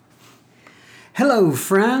Hello,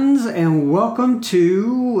 friends, and welcome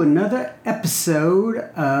to another episode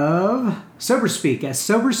of Sober Speak. At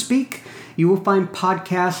Sober Speak, you will find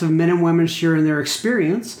podcasts of men and women sharing their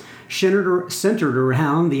experience centered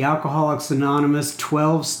around the Alcoholics Anonymous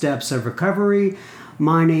 12 Steps of Recovery.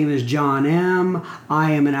 My name is John M.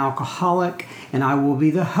 I am an alcoholic, and I will be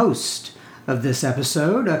the host of this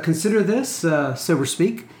episode. Consider this, Sober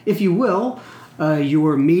Speak, if you will,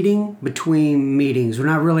 your meeting between meetings. We're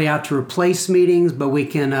not really out to replace meetings, but we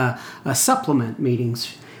can supplement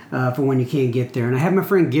meetings for when you can't get there. And I have my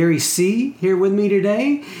friend Gary C. here with me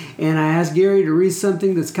today, and I asked Gary to read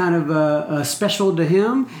something that's kind of special to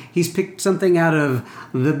him. He's picked something out of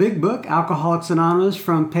the big book, Alcoholics Anonymous,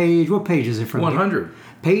 from what page is it from? 100.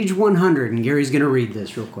 Page 100, and Gary's going to read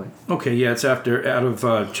this real quick. Okay, yeah, it's out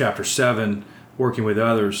of chapter 7, Working with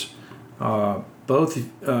Others. Both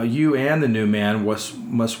you and the new man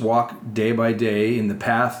must walk day by day in the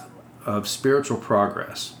path of spiritual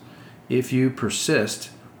progress. If you persist,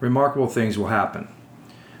 remarkable things will happen.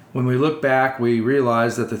 When we look back, we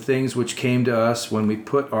realize that the things which came to us when we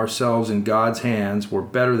put ourselves in God's hands were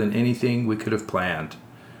better than anything we could have planned.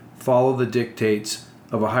 Follow the dictates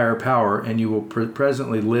of a higher power, and you will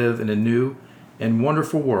presently live in a new and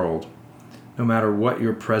wonderful world, no matter what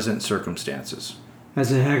your present circumstances. That's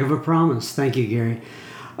a heck of a promise. Thank you, Gary.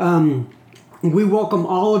 We welcome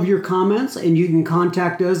all of your comments, and you can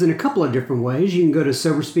contact us in a couple of different ways. You can go to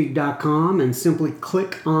SoberSpeak.com and simply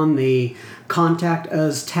click on the Contact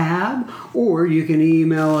Us tab, or you can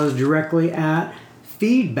email us directly at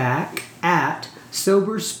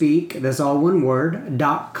feedback@SoberSpeak, that's all one word,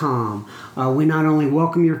 .com. We not only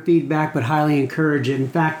welcome your feedback, but highly encourage it. In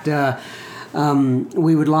fact,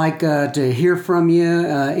 we would like to hear from you,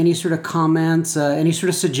 any sort of comments, any sort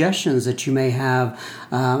of suggestions that you may have.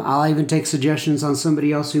 I'll even take suggestions on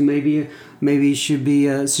somebody else who maybe should be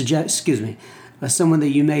someone that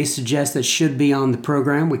you may suggest that should be on the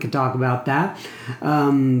program. We could talk about that.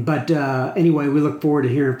 But anyway, we look forward to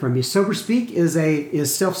hearing from you. Sober Speak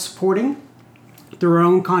is self-supporting through our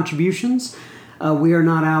own contributions. We are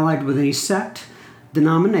not allied with any sect,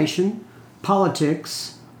 denomination,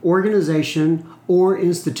 politics, organization, or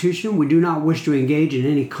institution. We do not wish to engage in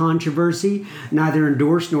any controversy, neither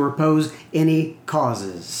endorse nor oppose any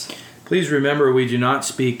causes. Please remember, we do not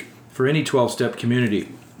speak for any 12-step community.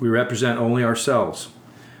 We represent only ourselves.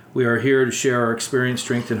 We are here to share our experience,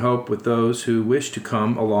 strength, and hope with those who wish to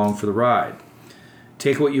come along for the ride.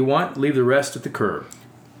 Take what you want, leave the rest at the curb.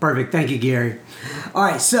 Perfect. Thank you, Gary. All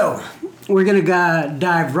right, so we're going to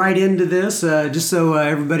dive right into this, just so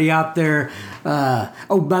everybody out there. By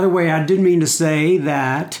the way, I did mean to say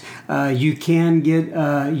that you can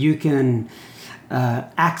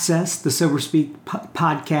access the Sober Speak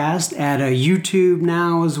podcast at YouTube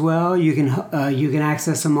now as well. You can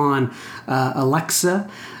access them on Alexa.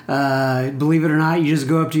 Believe it or not, you just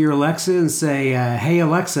go up to your Alexa and say, "Hey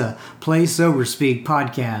Alexa, play Sober Speak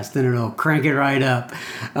podcast," and it'll crank it right up.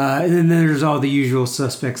 And then there's all the usual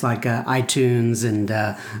suspects like iTunes and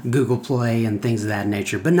Google Play and things of that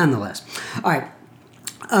nature. But nonetheless, all right.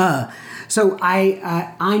 So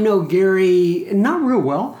I know Gary not real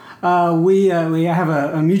well. We have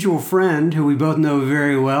a mutual friend who we both know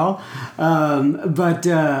very well, but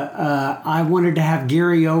I wanted to have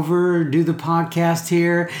Gary over, do the podcast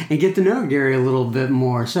here, and get to know Gary a little bit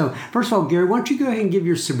more. So first of all, Gary, why don't you go ahead and give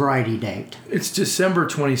your sobriety date? It's December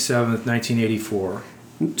 27th, 1984.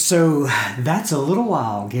 So that's a little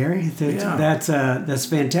while, Gary. That's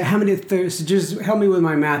fantastic. How many? Just help me with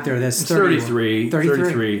my math there. That's 33.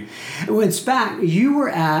 33. In fact, you were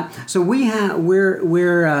at. So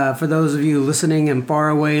we're for those of you listening in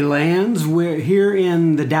faraway lands. We're here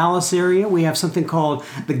in the Dallas area. We have something called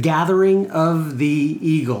the Gathering of the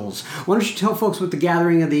Eagles. Why don't you tell folks what the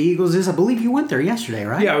Gathering of the Eagles is? I believe you went there yesterday,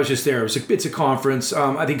 right? Yeah, I was just there. It's a conference.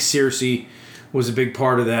 I think Searcy was a big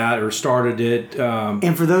part of that, or started it.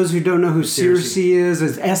 And for those who don't know who Searcy is,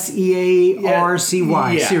 it's Searcy. Yeah, Searcy,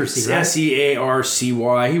 right?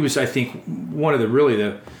 Searcy. He was, I think, one of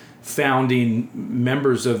the founding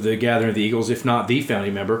members of the Gathering of the Eagles, if not the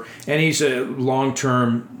founding member. And he's a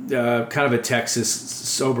long-term, kind of a Texas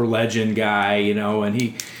sober legend guy, and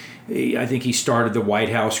he I think he started the White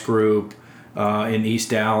House group in East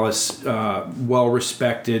Dallas, well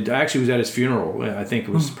respected. I actually was at his funeral. I think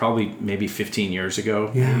it was probably maybe 15 years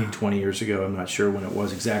ago, maybe 20 years ago. I'm not sure when it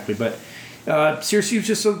was exactly, but Searcy was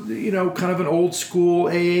just kind of an old school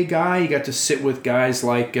AA guy. You got to sit with guys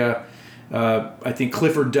like I think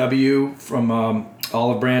Clifford W. from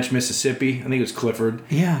Olive Branch, Mississippi. I think it was Clifford,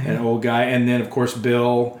 an old guy, and then of course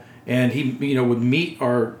Bill. And he would meet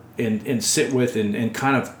and sit with and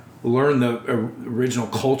kind of learn the original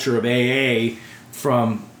culture of AA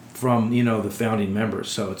from the founding members.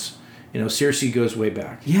 So it's Circe goes way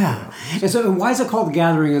back. Yeah. And so why is it called the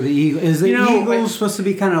Gathering of the Eagles? Is the Eagles supposed to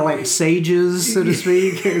be kind of like sages, so to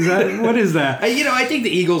speak? What is that? I think the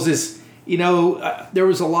Eagles is, there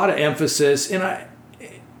was a lot of emphasis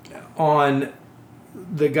on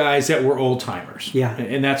the guys that were old timers. Yeah.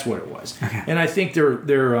 And that's what it was. Okay. And I think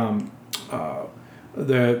I'll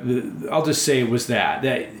just say it was that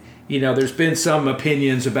there's been some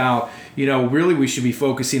opinions about, really we should be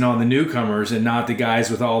focusing on the newcomers and not the guys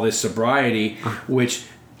with all this sobriety, which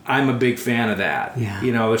I'm a big fan of that. Yeah.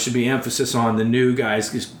 There should be emphasis on the new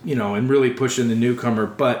guys, and really pushing the newcomer.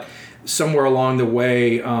 But somewhere along the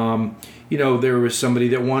way, there was somebody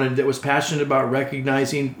that was passionate about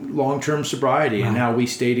recognizing long-term sobriety and how we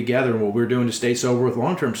stay together and what we're doing to stay sober with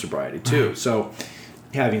long-term sobriety too. Right. So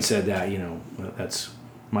having said that, that's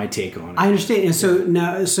my take on it. I understand.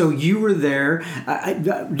 And so you were there.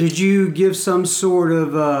 Did you give some sort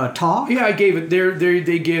of talk? Yeah, I gave it.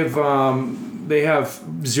 They give. They have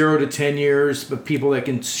 0 to 10 years, but people that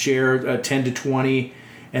can share 10 to 20,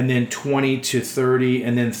 and then 20 to 30,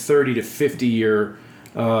 and then 30 to 50 year.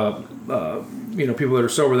 People that are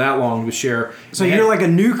sober that long to share. So you're like a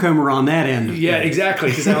newcomer on that end. Yeah, exactly.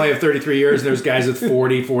 Because I only have 33 years. And there's guys with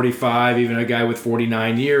 40, 45, even a guy with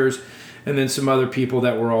 49 years. And then some other people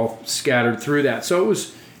that were all scattered through that. So it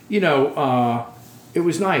was, it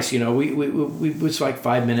was nice. We was like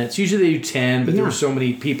 5 minutes. Usually they do 10, but there were so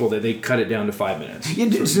many people that they cut it down to 5 minutes.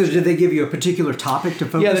 Yeah, so did they give you a particular topic to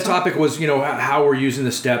focus on? Yeah, the topic was, how we're using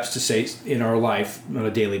the steps to say in our life on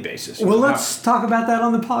a daily basis. Well, let's talk about that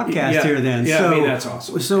on the podcast here then. Yeah, so, that's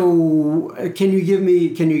awesome. So can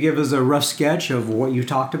you give us a rough sketch of what you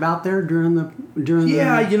talked about there during the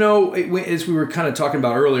as we were kind of talking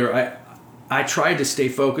about earlier, I tried to stay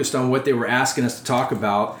focused on what they were asking us to talk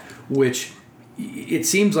about, which it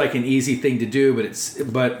seems like an easy thing to do,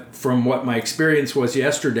 but from what my experience was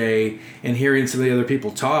yesterday and hearing some of the other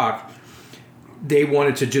people talk, they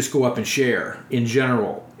wanted to just go up and share in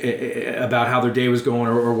general about how their day was going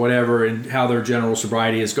or whatever, and how their general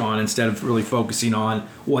sobriety has gone, instead of really focusing on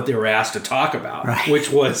what they were asked to talk about, right,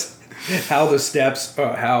 which was how the steps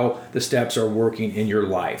are working in your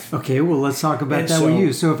life. Okay, well, let's talk about that with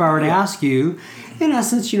you. So if I were to ask you, in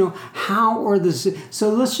essence, how are this? So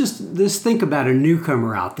let's think about a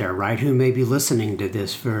newcomer out there, right, who may be listening to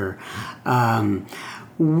this for.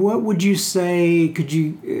 What would you say? Could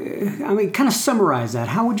you, kind of summarize that?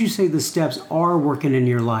 How would you say the steps are working in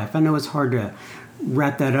your life? I know it's hard to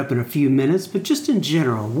wrap that up in a few minutes, but just in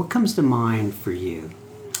general, what comes to mind for you?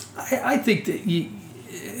 I think that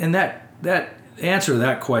and that answer to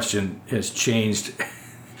that question has changed.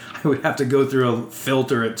 I would have to go through a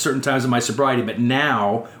filter at certain times of my sobriety, but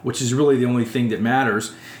now, which is really the only thing that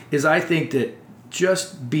matters, is I think that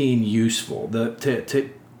just being useful, to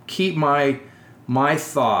keep my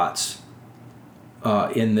thoughts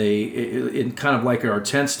in kind of like our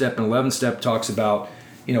 10th step and 11th step talks about,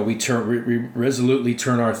 we resolutely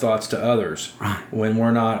turn our thoughts to others, right, when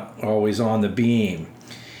we're not always on the beam.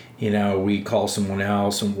 We call someone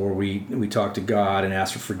else, or we talk to God and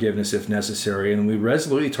ask for forgiveness if necessary, and we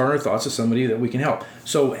resolutely turn our thoughts to somebody that we can help.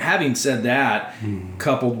 So having said that,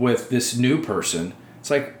 coupled with this new person,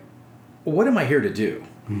 it's like, what am I here to do?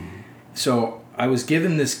 So I was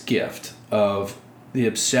given this gift of the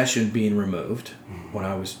obsession being removed when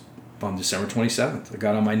I was on December 27th. I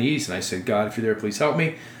got on my knees and I said, God, if you're there, please help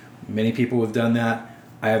me. Many people have done that.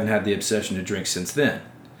 I haven't had the obsession to drink since then.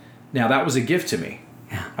 Now, that was a gift to me.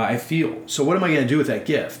 Yeah. I feel. So what am I going to do with that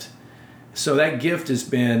gift? So that gift has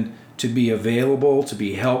been to be available, to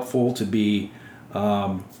be helpful, to be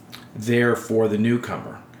there for the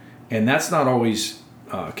newcomer. And that's not always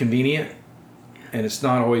convenient, and it's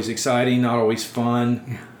not always exciting, not always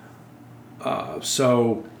fun. Yeah.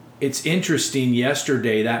 So it's interesting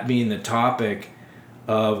yesterday, that being the topic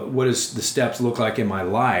of what does the steps look like in my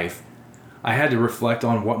life, I had to reflect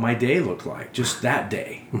on what my day looked like, just that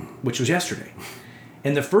day, which was yesterday.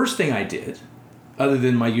 And the first thing I did, other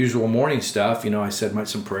than my usual morning stuff, I said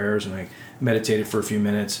some prayers and I meditated for a few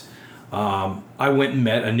minutes. I went and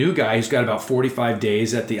met a new guy who's got about 45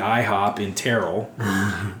 days at the IHOP in Terrell.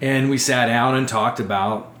 And we sat down and talked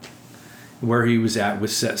about where he was at with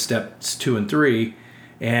steps 2 and 3.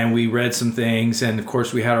 And we read some things, and of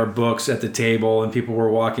course we had our books at the table, and people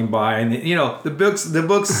were walking by, and the books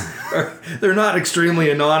they're not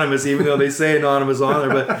extremely anonymous, even though they say anonymous on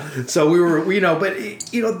there. But so we were,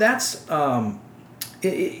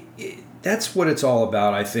 that's what it's all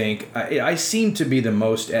about. I think I seem to be the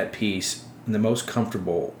most at peace and the most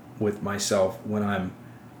comfortable with myself when I'm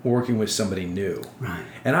working with somebody new, right?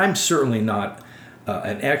 And I'm certainly not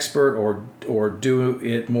an expert or do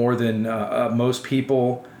it more than most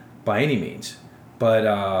people by any means. But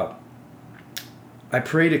I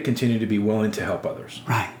pray to continue to be willing to help others.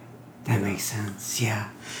 Right. That makes sense. Yeah.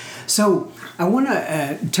 So I want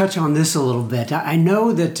to touch on this a little bit. I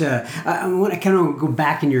know that I want to kind of go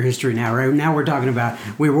back in your history now. Right now we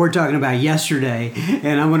were talking about yesterday,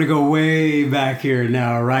 and I want to go way back here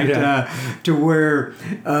now, right? Yeah. To where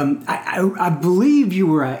I believe you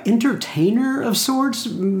were an entertainer of sorts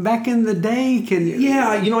back in the day. Yeah,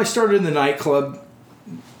 I started in the nightclub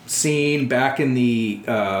scene back in the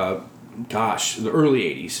the early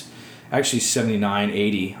 80s. Actually 79,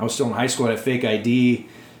 80. I was still in high school. I had a fake ID,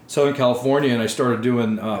 Southern California, and I started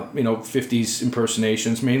doing 50s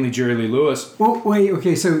impersonations, mainly Jerry Lee Lewis. Well, wait,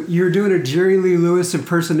 okay, so you were doing a Jerry Lee Lewis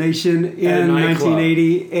impersonation in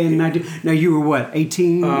 1980 and 19. Now you were what,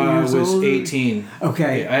 18 years old? I was 18.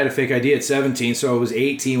 Okay. I had a fake ID at 17, so I was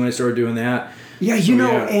 18 when I started doing that. Yeah,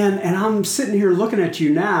 and I'm sitting here looking at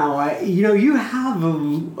you now. You have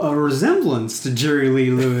a resemblance to Jerry Lee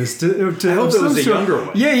Lewis. I hope it was a younger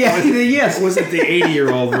one. Yeah, yes. It wasn't the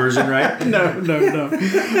 80-year-old version, right? No,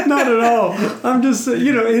 not at all. I'm just,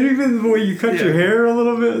 even the way you cut your hair a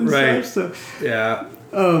little bit and right. stuff. So. Yeah.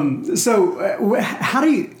 So how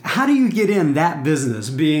do you get in that business,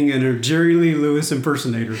 being a Jerry Lee Lewis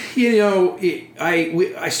impersonator?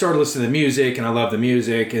 I started listening to music, and I love the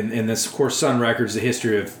music, and this, of course, Sun Records, the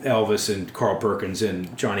history of Elvis and Carl Perkins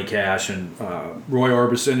and Johnny Cash and Roy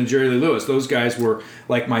Orbison and Jerry Lee Lewis. Those guys were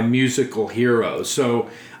like my musical heroes. So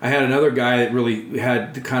I had another guy that really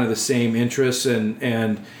had kind of the same interests,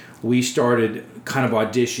 and we started kind of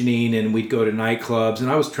auditioning, and we'd go to nightclubs, and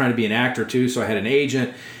I was trying to be an actor too, so I had an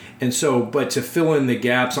agent. And so, but to fill in the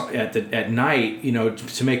gaps at night,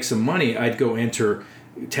 to make some money, I'd go enter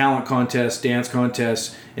talent contests, dance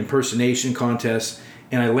contests, impersonation contests,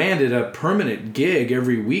 and I landed a permanent gig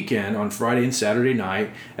every weekend on Friday and Saturday night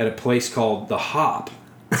at a place called The Hop.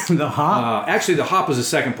 The Hop? Actually, The Hop was the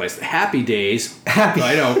second place. The Happy Days.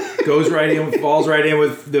 I know. Falls right in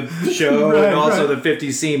with the show and also the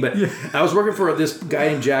 50s scene. But I was working for this guy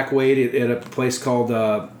named Jack Wade at a place called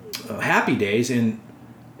Happy Days. And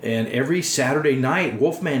every Saturday night,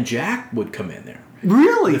 Wolfman Jack would come in there.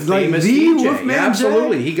 Really? The famous DJ. Wolfman Yeah,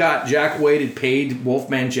 absolutely. Jack? Jack Wade had paid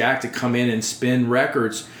Wolfman Jack to come in and spin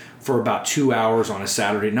records for about 2 hours on a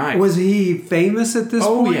Saturday night. Was he famous at this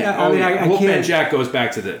point? Yeah. Wolfman Jack goes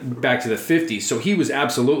back to the 50s, so he was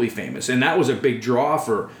absolutely famous, and that was a big draw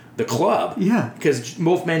for the club. Yeah, because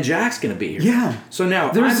Wolfman Jack's going to be here. Yeah. So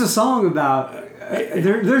now there's a song about.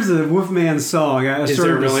 There's a Wolfman song. I is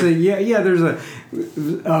started there really? to sing. Yeah. There's a.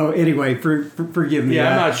 Oh, anyway, forgive me.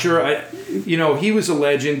 Yeah, I'm not sure. He was a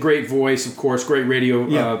legend, great voice, of course, great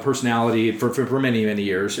radio personality for many, many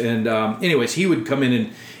years. And anyways, he would come in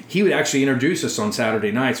and he would actually introduce us on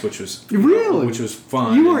Saturday nights, which was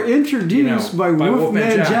fun. You were introduced by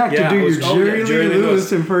Wolfman Jack to do your Jerry Lee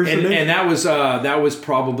Lewis impersonation, and that was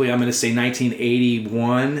probably, I'm going to say,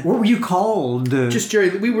 1981. What were you called? Just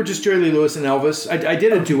Jerry. We were just Jerry Lee Lewis and Elvis. I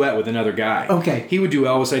did a duet with another guy. Okay, he would do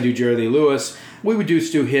Elvis, I do Jerry Lee Lewis. We would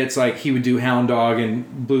do hits like he would do Hound Dog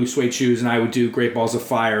and Blue Suede Shoes, and I would do Great Balls of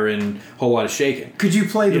Fire and Whole Lot of Shaking. Could you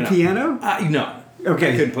play the piano? No.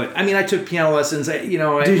 Okay. I couldn't play. I mean, I took piano lessons. Did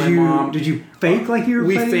you fake like you were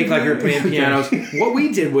playing? We faked like we were playing pianos. What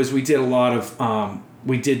we did was we did a lot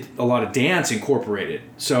of dance incorporated.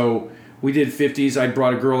 So we did 50s. I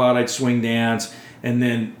brought a girl out. I'd swing dance, and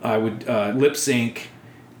then I would lip sync,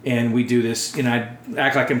 and we do this. And I'd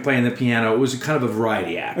act like I'm playing the piano. It was kind of a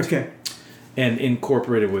variety act. Okay. And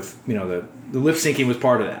incorporated with the lip syncing was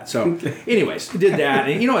part of that. So, anyways, we did that.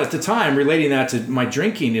 And at the time, relating that to my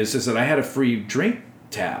drinking is that I had a free drink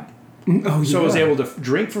tab. Oh, so I was able to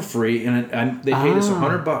drink for free, and they paid us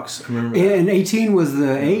 $100. I remember that. And 18 was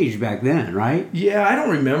the age back then, right? Yeah, I don't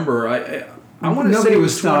remember. I want to say it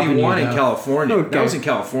was 21 in California. Okay. That was in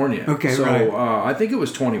California. Okay, so right. I think it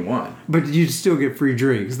was 21. But you'd still get free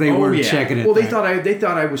drinks. They weren't checking it. Well, they thought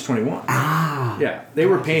I was 21. Ah. Yeah, they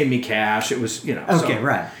were paying me cash. It was Okay,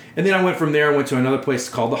 right. And then I went from there. I went to another place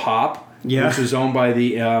called The Hop, which was owned by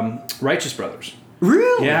the Righteous Brothers.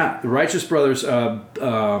 Really? Yeah, the Righteous Brothers.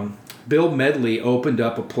 Bill Medley opened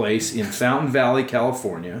up a place in Fountain Valley,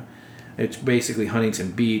 California. It's basically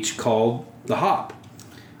Huntington Beach, called The Hop.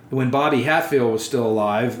 When Bobby Hatfield was still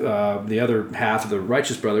alive, the other half of the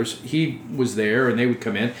Righteous Brothers, he was there, and they would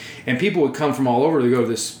come in, and people would come from all over to go to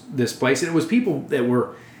this place, and it was people that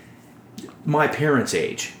were my parents'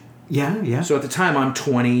 age. Yeah. So at the time, I'm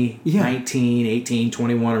 20, 19, 18,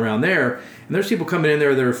 21, around there, and there's people coming in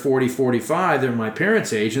there that are 40, 45, they're my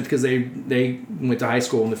parents' age, because they went to high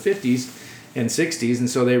school in the 50s, and 60s, and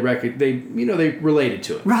so they related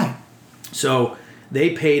to it. Right. So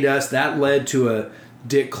they paid us. That led to a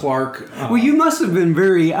Dick Clark. Well, you must have been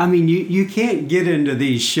very. I mean, you can't get into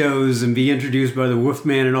these shows and be introduced by the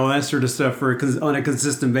Wolfman and all that sort of stuff on a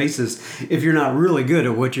consistent basis if you're not really good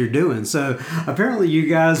at what you're doing. So apparently, you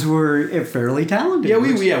guys were fairly talented. Yeah,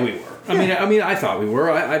 we were. I mean, I thought we were.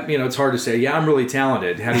 It's hard to say. Yeah, I'm really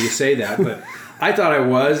talented. How do you say that? But I thought I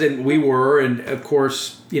was, and we were, and of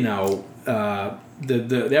course, the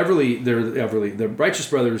Righteous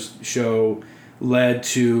Brothers show led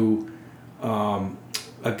to.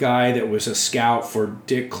 A guy that was a scout for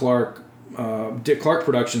Dick Clark. Dick Clark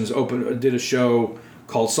Productions did a show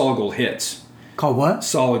called Solid Gold Hits. Called what?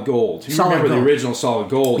 Solid Gold. You remember the original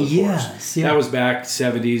Solid Gold, of course. Yes. Yeah. That was back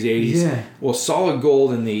 70s, 80s. Yeah. Well, Solid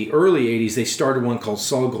Gold in the early 80s, they started one called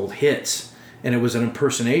Solid Gold Hits, and it was an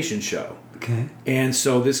impersonation show. Okay. And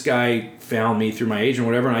so this guy found me through my agent or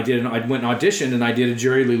whatever, and I went and auditioned, and I did a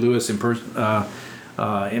Jerry Lee Lewis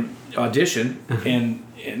audition,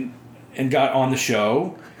 and got on the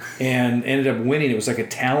show and ended up winning. It was like a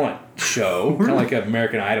talent show, kind of like an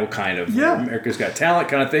American Idol kind of, America's Got Talent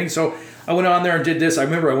kind of thing. So I went on there and did this. I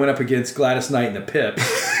remember I went up against Gladys Knight and the Pips.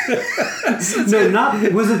 Was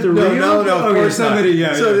it the real? No, of course somebody,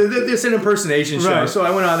 not. It's an impersonation show. Right. So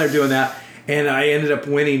I went on there doing that, and I ended up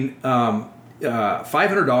winning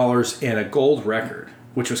 $500 and a gold record,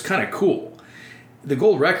 which was kind of cool. The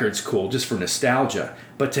gold record's cool just for nostalgia,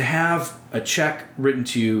 but to have a check written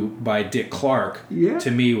to you by Dick Clark,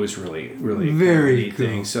 to me was really, really very neat cool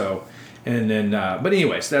thing. So, and then, but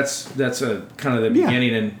anyways, that's a kind of the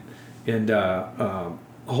beginning, and a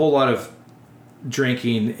whole lot of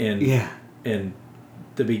drinking and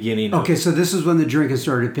the beginning. Okay, so this is when the drinking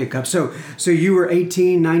started to pick up. So you were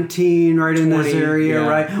 18, 19, right 20, in this area,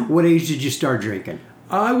 right? What age did you start drinking?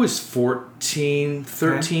 I was 13.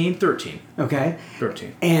 Okay.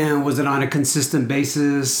 13. And was it on a consistent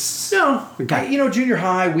basis? No. Okay. Junior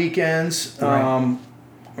high weekends. Right.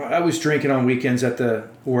 I was drinking on weekends at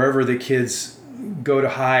wherever the kids go to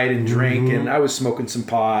hide and drink, and I was smoking some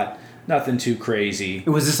pot. Nothing too crazy.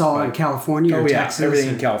 Was this all in California or Texas? Everything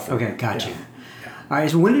in California. Okay, gotcha. Yeah. All right,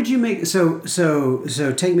 so when did you make so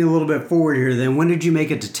take me a little bit forward here then. When did you make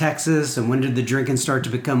it to Texas, and when did the drinking start to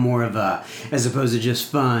become more of a, as opposed to just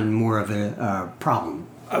fun, more of a problem?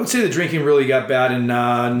 I would say the drinking really got bad in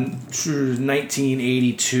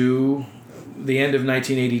 1982, the end of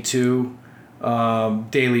 1982.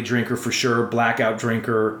 Daily drinker for sure, blackout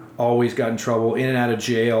drinker, always got in trouble, in and out of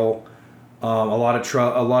jail. A lot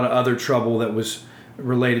of other trouble that was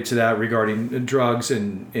related to that regarding drugs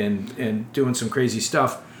and doing some crazy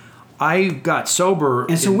stuff. I got sober.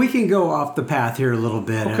 And so we can go off the path here a little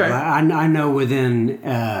bit. Okay. I know within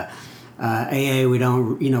AA we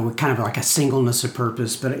don't, we're kind of like a singleness of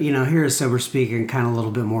purpose, but here at Sober Speaking, kind of a little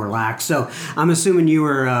bit more lax. So I'm assuming you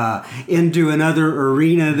were into another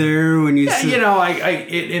arena there when you. Yeah,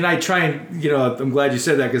 I try and I'm glad you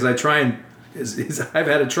said that, because I try and. I've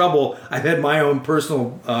had my own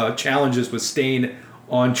personal challenges with staying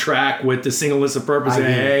on track with the singleness of purpose in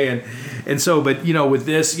AA, and so, but with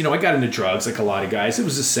this, I got into drugs like a lot of guys. It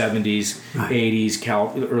was the 70s, right. 80s,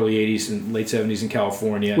 early 80s and late 70s in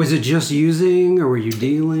California. Was it just using, or were you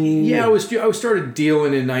dealing? Yeah, I started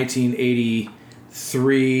dealing in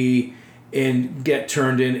 1983 and get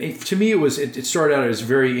turned in. To me, it started out as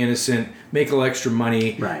very innocent, make a little extra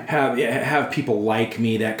money, right. have people like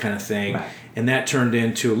me, that kind of thing. Right. And that turned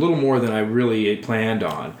into a little more than I really planned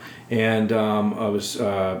on. And I was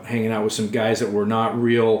hanging out with some guys that were not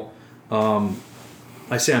real.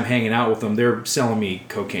 I say I'm hanging out with them. They're selling me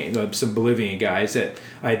cocaine. Some Bolivian guys that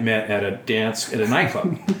I had met at a dance at a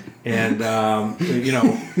nightclub. And,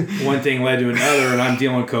 one thing led to another, and I'm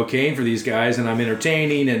dealing cocaine for these guys, and I'm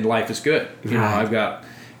entertaining, and life is good. I've got...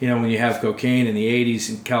 when you have cocaine in the 80s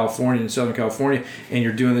in California, in Southern California, and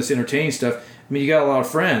you're doing this entertaining stuff, you got a lot of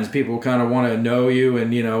friends. People kind of want to know you,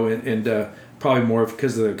 and probably more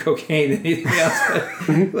because of the cocaine than anything else.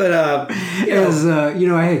 But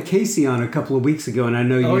I had Casey on a couple of weeks ago, and I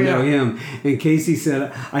know you know him. And Casey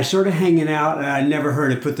said, I started hanging out, and I never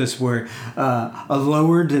heard it put this word, a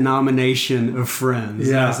lower denomination of friends.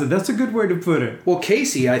 Yeah. And I said, that's a good way to put it. Well,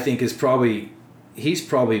 Casey, I think, he's probably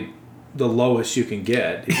the lowest you can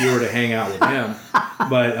get if you were to hang out with him.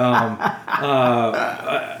 But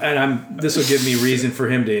this will give me reason for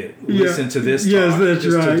him to listen to this talk. Yes, that's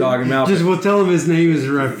just right. To dog him out. We'll tell him his name is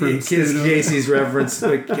referenced. Casey's reference.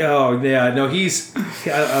 I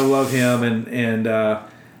love him,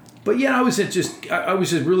 but yeah, I was just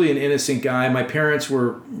really an innocent guy. My parents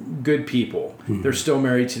were good people. Hmm. They're still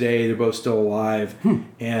married today. They're both still alive,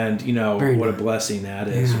 and what a blessing that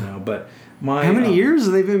is. Yeah. How many years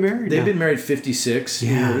have they been married? They've been married 56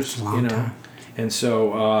 years. It's a long time. And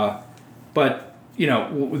so, but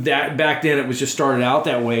that back then it was just started out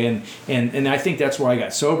that way, and I think that's why I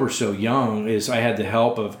got sober so young. Is I had the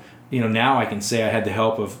help of now I can say I had the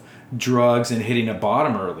help of drugs and hitting a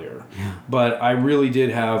bottom earlier. Yeah. But I really did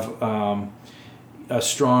have a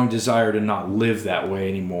strong desire to not live that way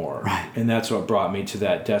anymore. Right. And that's what brought me to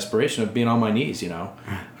that desperation of being on my knees,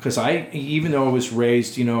 Because even though I was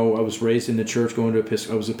raised, I was raised in the church,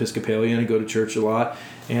 I was Episcopalian and go to church a lot.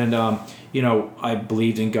 And, I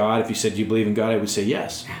believed in God. If you said, do you believe in God? I would say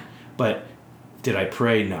yes. But did I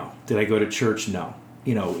pray? No. Did I go to church? No.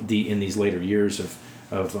 In these later years of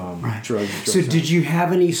drugs. So did you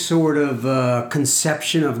have any sort of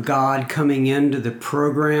conception of God coming into the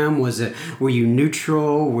program? Were you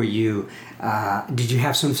neutral? Did you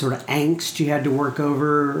have some sort of angst you had to work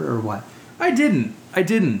over, or what? I didn't.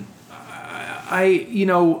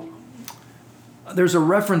 There's a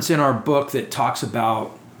reference in our book that talks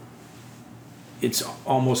about it's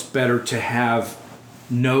almost better to have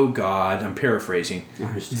no God, I'm paraphrasing,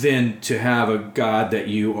 than to have a God that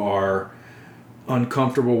you are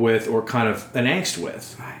uncomfortable with or kind of an angst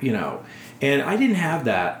with, And I didn't have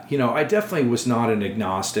that. I definitely was not an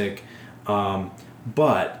agnostic,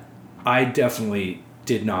 but I definitely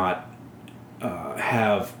did not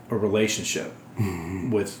have a relationship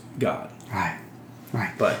with God. Right.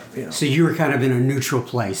 But, So you were kind of in a neutral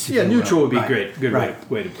place. Yeah, neutral would be great. Good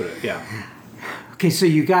way to put it, yeah. Okay, so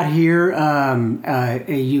you got here.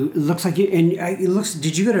 Did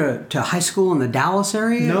you go to high school in the Dallas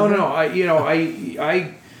area? No.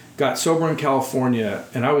 I got sober in California,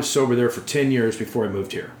 and I was sober there for 10 years before I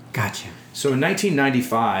moved here. Gotcha. So in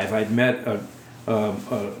 1995, I'd met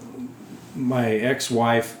my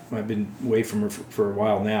ex-wife. I've been away from her for a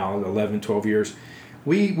while now, 11, 12 years.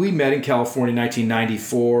 We met in California in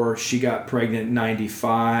 1994. She got pregnant in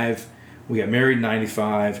 95. We got married in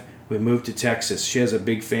 95. We moved to Texas. She has a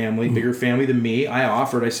big family, bigger family than me. I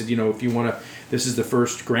said, if you want to, this is the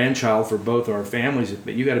first grandchild for both our families,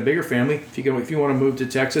 but you got a bigger family. If you want to move to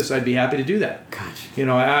Texas, I'd be happy to do that. Gotcha.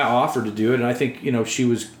 I offered to do it, and I think, she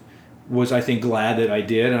was I think glad that I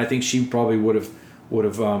did, and I think she probably would have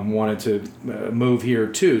wanted to move here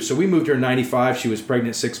too. So we moved here in 95. She was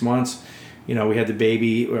pregnant 6 months. We had the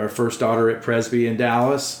baby, our first daughter at Presby in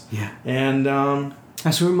Dallas. Yeah. And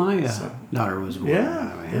that's where my daughter was born. Yeah.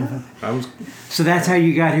 So that's how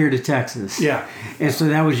you got here to Texas. Yeah. And so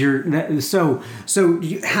that was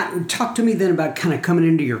talk to me then about kind of coming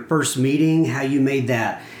into your first meeting, how you made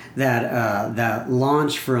that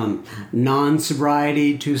launch from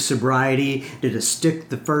non-sobriety to sobriety. Did it stick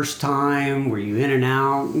the first time? Were you in and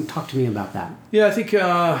out? Talk to me about that. Yeah, I think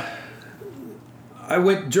I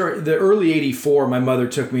went during the early '84. My mother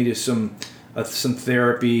took me to some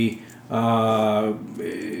therapy.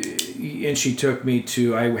 And she took me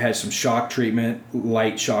to, I had some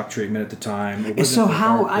light shock treatment at the time. And so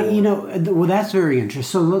that's very interesting.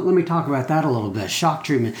 So let me talk about that a little bit. Shock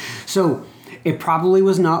treatment. So it probably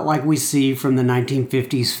was not like we see from the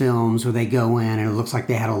 1950s films where they go in and it looks like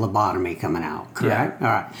they had a lobotomy coming out, correct? Yeah.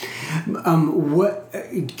 All right.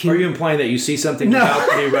 Are you implying that you see something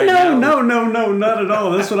about me right now? No, not at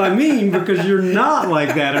all. That's what I mean, because you're not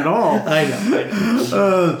like that at all. I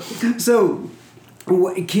know. So,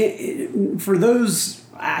 for those,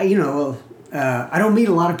 I don't meet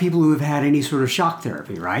a lot of people who have had any sort of shock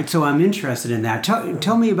therapy, right? So I'm interested in that.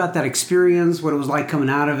 Tell me about that experience, what it was like coming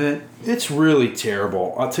out of it. It's really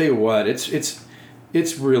terrible. I'll tell you what, it's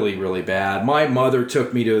really, really bad. My mother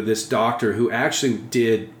took me to this doctor who actually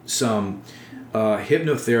did some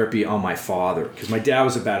hypnotherapy on my father, because my dad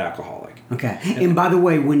was a bad alcoholic. Okay. And by the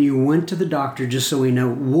way, when you went to the doctor, just so we know,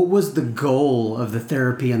 what was the goal of the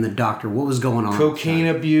therapy and the doctor? What was going on? Cocaine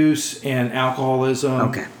abuse and alcoholism.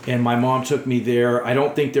 Okay. And my mom took me there. I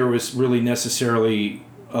don't think there was really necessarily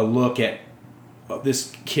a look at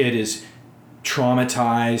this kid is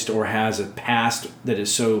traumatized or has a past that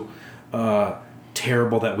is so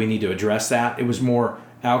terrible that we need to address that. It was more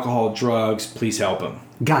alcohol, drugs, please help him.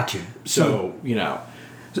 Gotcha. So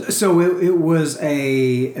So it was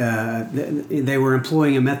they were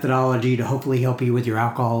employing a methodology to hopefully help you with your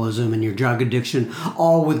alcoholism and your drug addiction,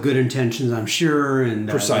 all with good intentions, I'm sure, and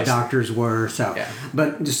the doctors were. So, yeah.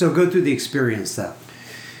 But so go through the experience, though.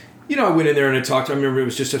 I went in there and I remember it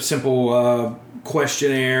was just a simple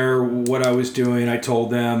questionnaire, what I was doing. I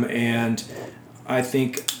told them, and I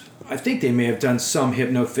think they may have done some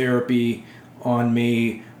hypnotherapy on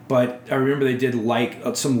me. But I remember they did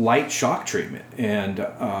some light shock treatment, and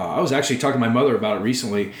I was actually talking to my mother about it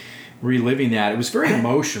recently, reliving that. It was very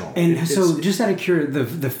emotional. And so, just out of curiosity,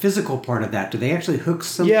 the physical part of that, do they actually hook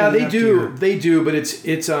something? Yeah, they up do. They do, but it's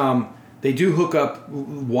they do hook up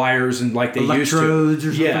wires and like they used to. Electrodes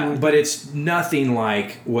or something. Yeah, like but it's nothing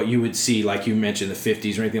like what you would see, like you mentioned, the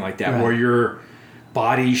 50s or anything like that, Right. where your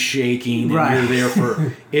body's shaking and Right. you're there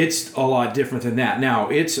for. It's a lot different than that. Now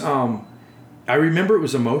it's. I remember it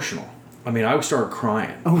was emotional. I mean, I started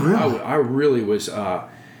crying. Oh, really? I really was.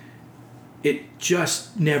 It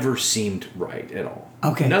just never seemed right at all.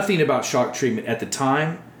 Okay. Nothing about shock treatment at the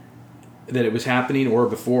time that it was happening or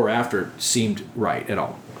before or after seemed right at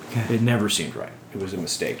all. Okay. It never seemed right. It was a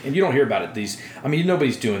mistake. And you don't hear about it.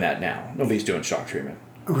 Nobody's doing that now. Nobody's doing shock treatment.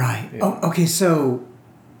 Right. Yeah. Oh, okay. So,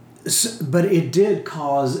 but it did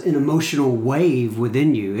cause an emotional wave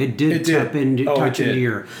within you. It did touch into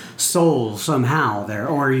your soul somehow there,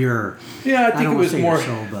 or your. Yeah, I think don't it wanna was say more. your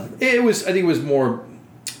soul, but It was. I think it was more.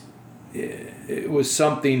 It was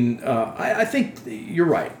something. I think you're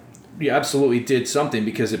right. You absolutely did something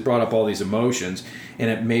because it brought up all these emotions, and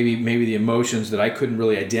it maybe the emotions that I couldn't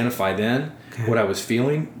really identify then, what I was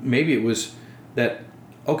feeling. Maybe it was that.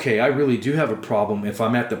 Okay, I really do have a problem if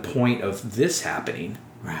I'm at the point of this happening.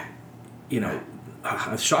 right.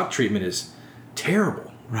 Shock treatment is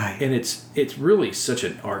terrible. Right. And it's really such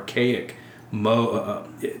an archaic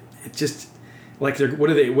it just like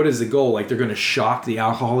what is the goal? Like they're going to shock the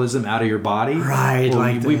alcoholism out of your body? Right, Well,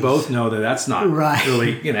 like we this. both know that that's not Right.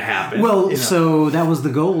 really going to happen. Well, so that was the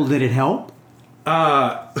goal. Did it help?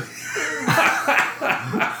 I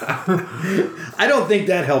don't think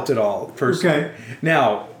that helped at all, personally. Okay.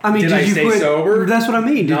 Now, I mean, did did I you stay quit? sober? That's what I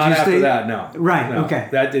mean. Did Not you after stay? that, no. Right. No. Okay.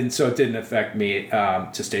 That didn't. So it didn't affect me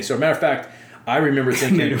to stay sober. Matter of fact, I remember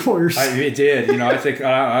thinking Made it worse. It did. I think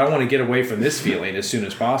I want to get away from this feeling as soon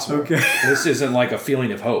as possible. Okay. This isn't like a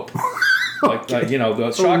feeling of hope. Like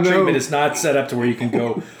the shock no. treatment is not set up to where you can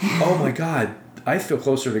go, oh my God, I feel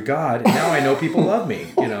closer to God. And now I know people love me.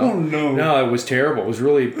 Oh, no. No, it was terrible. It was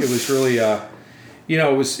really. It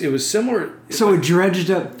was similar. So it dredged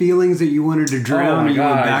up feelings that you wanted to drown, and you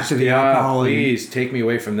went back to the alcohol. Please take me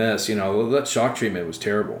away from this. That shock treatment was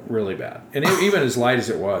terrible, really bad. And even as light as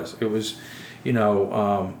it was, it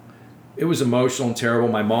was emotional and terrible.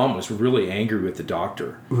 My mom was really angry with the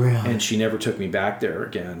doctor, Really? and she never took me back there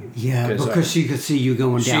again. Yeah, because she could see you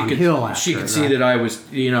going downhill after. She could see that I was,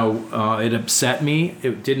 it upset me.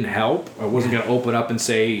 It didn't help. I wasn't going to open up and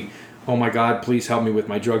say, oh my God, please help me with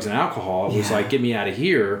my drugs and alcohol. It was like, get me out of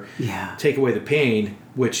here. Yeah. Take away the pain,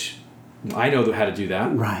 which I know how to do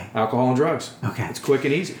that. Right. Alcohol and drugs. Okay. It's quick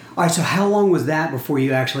and easy. All right, so how long was that before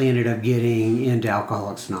you actually ended up getting into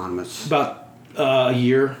Alcoholics Anonymous? About a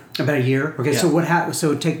year. About a year? Okay, Yeah. so what happened?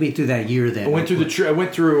 So take me through that year then. I went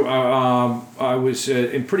through I was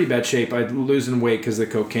in pretty bad shape. I'd losing weight because of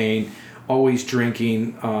the cocaine, always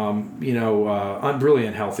drinking, I'm really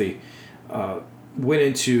unhealthy. Went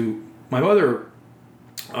into my mother,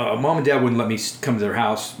 mom and dad wouldn't let me come to their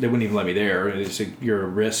house. They wouldn't even let me there. You're a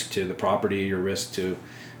risk to the property. You're a risk to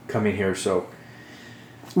coming here. So,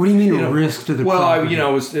 what do you mean a risk to the property? it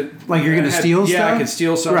was like you're going to steal stuff? Yeah, I could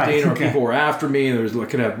steal something, Right, or okay. people were after me, and I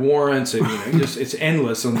could have warrants, and it's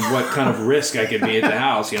endless on what kind of risk I could be at the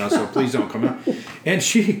house. So please don't come out. And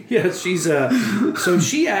so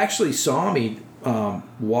she actually saw me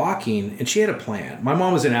walking, and she had a plan. My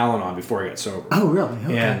mom was in Al-Anon before I got sober. Oh, really?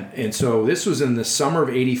 Okay. And so this was in the summer of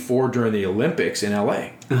 '84 during the Olympics in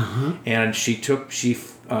LA. Uh-huh. And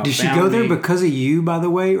Did she go there because of you, by the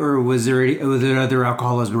way, or was there other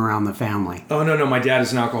alcoholism around the family? Oh, no, my dad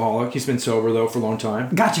is an alcoholic. He's been sober, though, for a long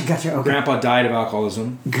time. Gotcha, okay. Grandpa died of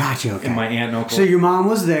alcoholism. Gotcha, okay. And my aunt and uncle. So your mom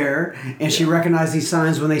was there, and she recognized these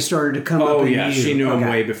signs when they started to come up in you. Oh, yeah, she knew him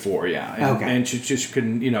way before, yeah. And, and she just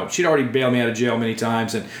couldn't, she'd already bailed me out of jail many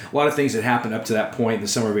times, and a lot of things had happened up to that point in the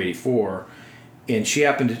summer of '84. And she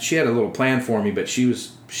had a little plan for me, but she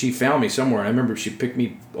found me somewhere. And I remember she picked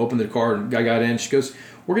me, opened the car, and I got in. She goes,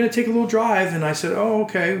 we're going to take a little drive. And I said, oh,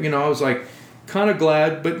 okay. I was like kind of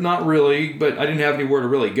glad, but not really. But I didn't have anywhere to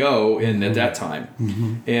really go at that time.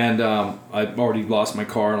 Mm-hmm. And I'd already lost my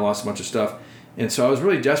car and lost a bunch of stuff. And so I was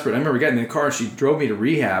really desperate. I remember getting in the car, and she drove me to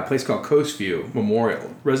rehab, a place called Coast View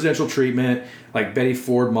Memorial. Residential treatment, like Betty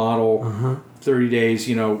Ford model, 30 days.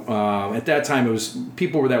 At that time, it was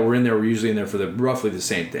people that were in there were usually in there for roughly the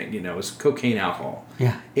same thing. It was cocaine, alcohol.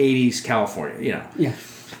 Yeah. 80s California, Yeah.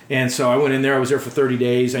 And so I went in there. I was there for 30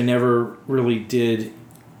 days. I never really did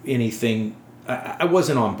anything. I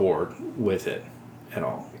wasn't on board with it at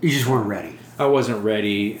all. You just weren't ready. I wasn't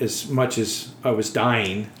ready as much as I was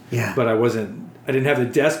dying. Yeah. But I didn't have the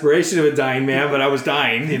desperation of a dying man, but I was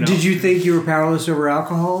dying, Did you think you were powerless over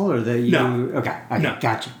alcohol, or that you... No. Okay, No.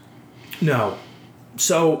 Gotcha. No.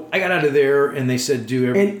 So I got out of there, and they said, "Do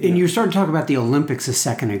everything." And you started talking about the Olympics a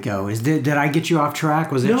second ago. Did I get you off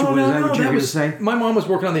track? Was that what you were going to say? My mom was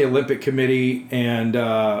working on the Olympic committee, and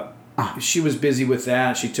she was busy with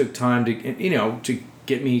that. She took time to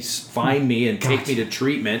get me, find me, and take me to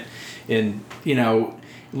treatment. And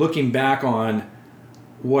looking back on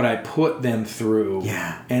what I put them through,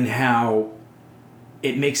 and how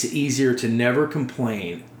it makes it easier to never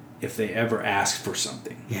complain if they ever ask for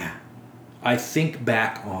something. Yeah. I think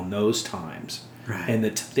back on those times and the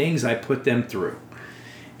things I put them through.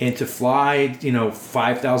 And to fly,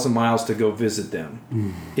 5,000 miles to go visit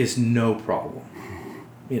them is no problem,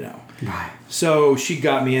 Right. So she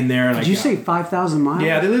got me in there. And Did you say 5,000 miles?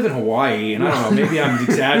 Yeah, they live in Hawaii, and I don't know, maybe I'm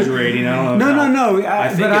exaggerating. I don't know. No. I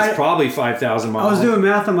think it's probably 5,000 miles. I was doing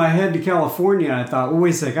math in my head to California, and I thought, well,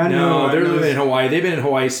 wait a sec, I know. No, they're living in Hawaii. They've been in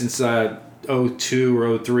Hawaii since 2002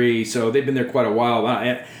 or 2003, so they've been there quite a while.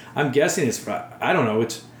 I'm guessing I don't know,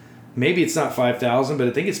 maybe it's not 5,000, but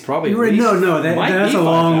I think it's probably that's a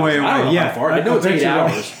long way away. I don't know how far. I know it's 8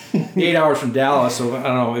 hours. 8 hours from Dallas, so I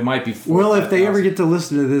don't know, it might be 4. Well, if they ever get to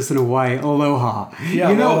listen to this in Hawaii, aloha.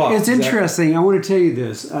 Yeah, aloha. It's interesting. I want to tell you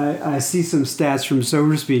this. I see some stats from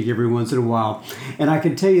Sober Speak every once in a while, and I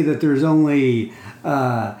can tell you that there's only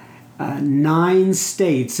 9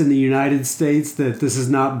 states in the United States that this has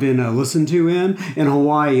not been listened to in, and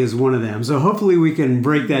Hawaii is one of them. So hopefully we can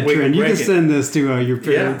break that trend. You can send this to your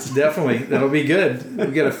parents. Yeah, definitely. That'll be good. We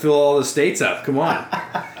got to fill all the states up. Come on.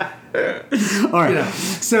 All right.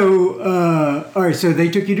 So they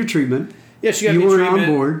took you to treatment. Yeah, she got me treatment. You were on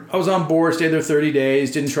board. I was on board, stayed there 30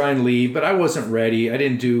 days, didn't try and leave, but I wasn't ready. I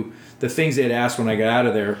didn't do the things they'd asked when I got out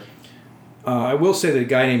of there. I will say that a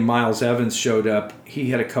guy named Miles Evans showed up. He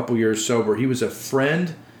had a couple years sober. He was a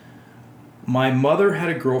friend. My mother had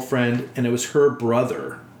a girlfriend, and it was her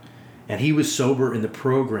brother. And he was sober in the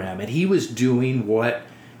program. And he was doing what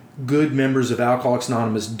good members of Alcoholics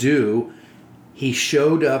Anonymous do. He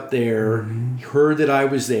showed up there, heard that I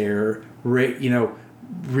was there,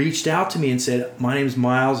 reached out to me and said, "My name's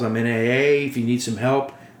Miles. I'm in AA. If you need some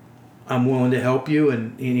help, I'm willing to help you."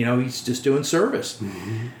 And he's just doing service.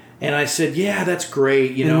 Mm-hmm. And I said, "Yeah, that's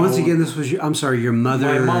great." And once again, this was your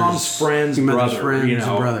mother's... My mom's friend's brother.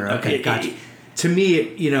 Brother. Okay, gotcha. To me,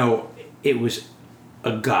 it was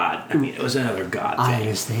a God. I mean, it was another God thing. I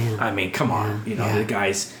understand. I mean, come on. The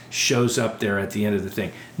guy shows up there at the end of the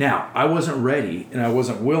thing. Now, I wasn't ready and I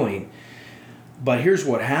wasn't willing, but here's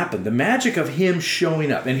what happened. The magic of him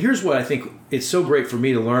showing up, and here's what I think it's so great for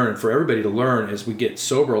me to learn and for everybody to learn as we get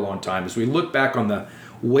sober a long time, as we look back on the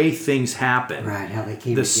way things happen. Right, how they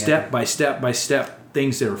came the together. step by step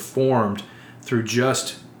things that are formed through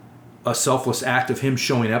just a selfless act of him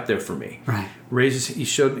showing up there for me. Right. He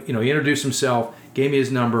introduced himself, gave me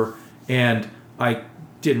his number, and I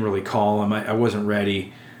didn't really call him. I wasn't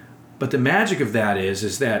ready. But the magic of that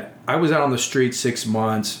is that I was out on the street 6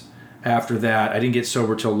 months. After that, I didn't get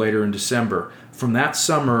sober till later in December. From that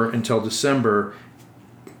summer until December,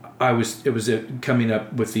 it was coming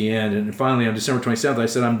up with the end. And finally on December 27th, I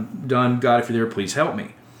said, "I'm done. God, if you're there, please help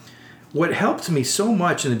me." What helped me so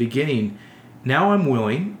much in the beginning, now I'm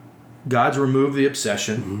willing. God's removed the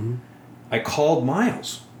obsession. Mm-hmm. I called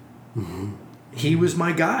Miles. Mm-hmm. He was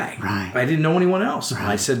my guy. Right. I didn't know anyone else. Right.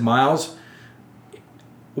 I said, "Miles,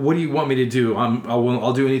 what do you want me to do?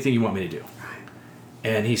 I'll do anything you want me to do." Right.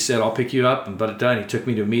 And he said, "I'll pick you up," and done. He took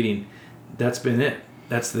me to a meeting. That's been it.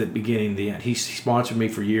 That's the beginning, the end. He sponsored me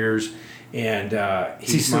for years, and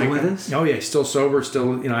he's still with us? Oh yeah, he's still sober.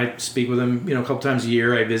 Still, I speak with him, a couple times a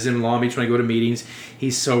year. I visit him in Long Beach when I go to meetings.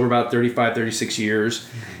 He's sober about 35, 36 years,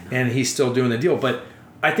 and he's still doing the deal. But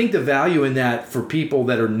I think the value in that for people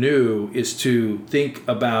that are new is to think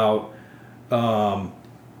about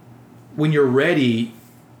when you're ready.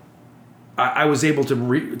 I was able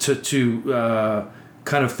to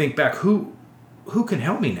kind of think back who can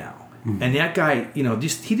help me now. Mm-hmm. And that guy,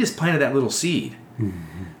 he just planted that little seed.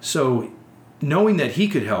 Mm-hmm. So knowing that he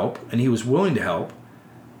could help and he was willing to help,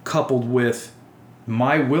 coupled with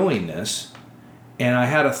my willingness, and I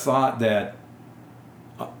had a thought that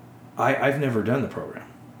I've never done the program.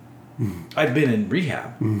 Mm-hmm. I've been in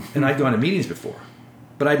rehab, and I'd gone to meetings before,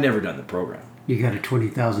 but I'd never done the program. You got a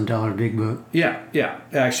 $20,000 big book? Yeah.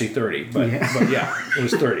 Actually 30, but it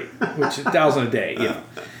was 30, which is $1,000 a day.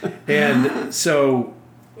 And so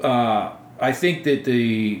I think that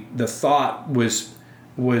the thought was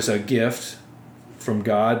a gift from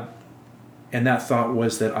God, and that thought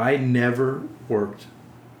was that I never worked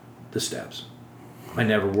the steps. I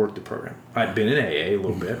never worked the program. I'd been in AA a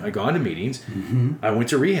little bit. I'd gone to meetings. Mm-hmm. I went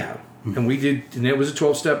to rehab, and and it was a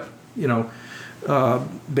 12-step,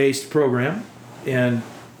 based program. And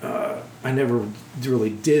really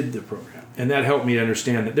did the program, and that helped me to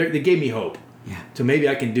understand that they gave me hope. Yeah. So maybe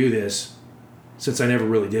I can do this, since I never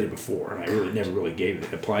really did it before, and I really never really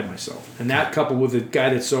applied myself. And that coupled with a guy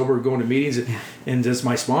that's sober, going to meetings, and just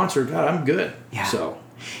my sponsor, God, I'm good. Yeah. So,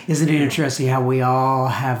 isn't it interesting how we all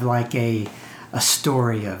have like a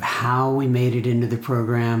story of how we made it into the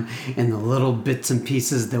program and the little bits and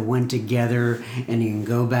pieces that went together, and you can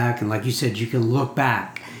go back and, like you said, you can look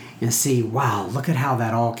back and see, wow, look at how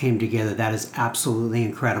that all came together. That is absolutely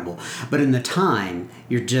incredible. But in the time,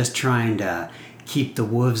 you're just trying to keep the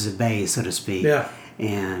wolves at bay, so to speak. Yeah.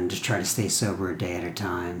 And just try to stay sober a day at a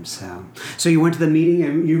time. So you went to the meeting,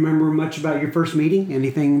 and you remember much about your first meeting?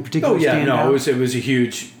 Anything particular? Oh yeah, stand no, out? it was a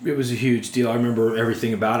huge deal. I remember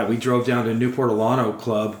everything about it. We drove down to Newport Alano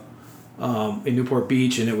Club in Newport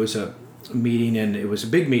Beach, and it was a meeting, and it was a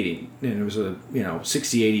big meeting, and it was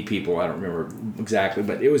 60, 80 people. I don't remember exactly,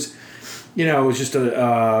 but it was, it was just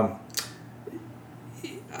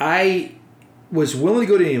I was willing to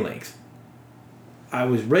go to any length. I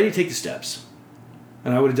was ready to take the steps,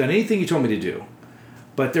 and I would have done anything you told me to do,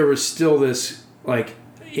 but there was still this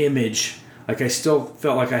image, I still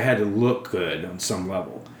felt like I had to look good on some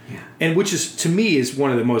level. Yeah. And which is, to me, is one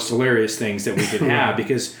of the most hilarious things that we could have,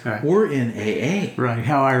 because we're in AA. Right.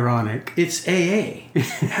 How ironic. It's AA.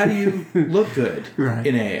 How do you look good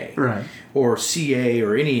in AA? Right. Or CA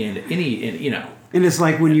or any. And it's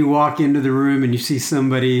like when you walk into the room and you see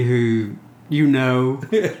somebody who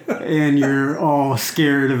and you're all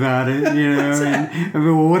scared about it, and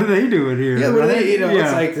well, what are they doing here? Yeah, what are they? Yeah.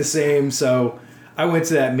 It's like the same. So I went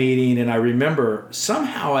to that meeting, and I remember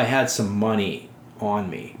somehow I had some money on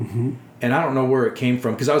me, and I don't know where it came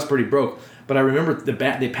from, because I was pretty broke. But I remember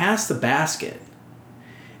they passed the basket,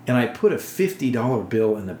 and I put a $50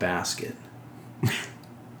 bill in the basket,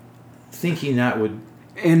 thinking that would.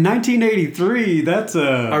 In 1983,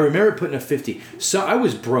 I remember putting a 50. So I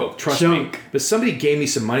was broke, trust me. But somebody gave me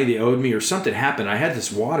some money they owed me, or something happened. I had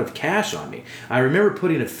this wad of cash on me. I remember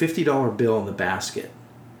putting a $50 bill in the basket.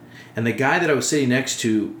 And the guy that I was sitting next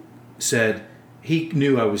to said he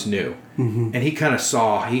knew I was new. And he kind of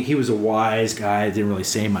saw, he was a wise guy, didn't really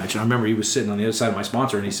say much. And I remember he was sitting on the other side of my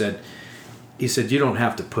sponsor, and he said, you don't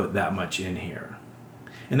have to put that much in here.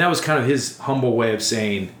 And that was kind of his humble way of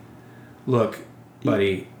saying, look,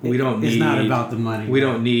 buddy, we don't need. It's not about the money. We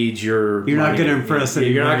don't need your. You're not going to impress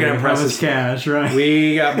anybody. You're not going to impress us. Cash, right?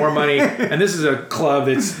 We got more money, and this is a club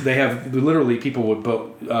they have literally people would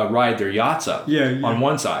ride their yachts up. On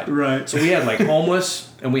one side, right? So we had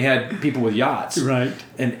homeless, and we had people with yachts, right?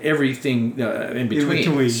 And everything in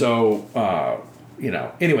between. So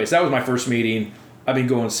anyways, that was my first meeting. I've been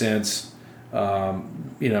going since,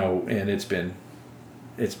 and it's been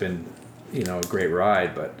a great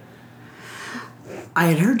ride, but. I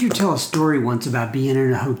had heard you tell a story once about being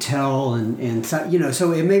in a hotel, and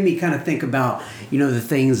so it made me kind of think about, the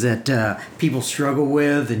things that people struggle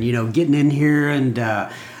with, and, getting in here. And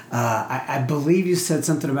I believe you said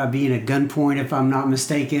something about being at gunpoint, if I'm not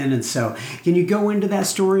mistaken. And so can you go into that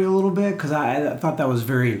story a little bit? Because I thought that was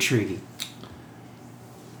very intriguing.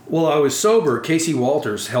 Well, I was sober. Casey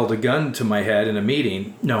Walters held a gun to my head in a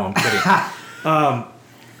meeting. No, I'm kidding.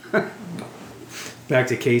 Back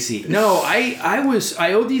to Casey. No,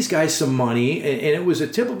 I owed these guys some money, and it was a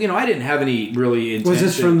typical. I didn't have any really intention. Was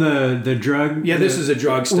this from the drug? Yeah, this is a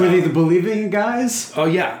drug stuff. Were they the Bolivian guys? Oh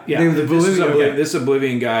yeah. They were the Bolivian. This is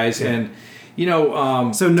Bolivian guys, and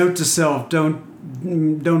So note to self: don't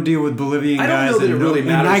deal with Bolivian guys. I don't know that it really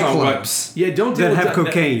matters on nightclubs. Yeah, don't deal that with have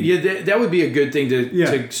cocaine. That would be a good thing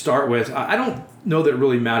to start with. I don't know that it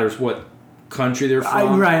really matters what country they're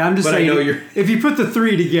from. I'm just saying. I know if you put the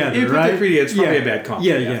three together, it's probably a bad comp.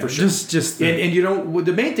 Yeah, for sure. Just and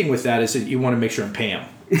the main thing with that is that you want to make sure and pay them.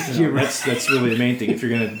 That's really the main thing if you're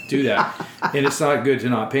going to do that. And it's not good to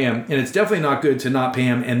not pay them, and it's definitely not good to not pay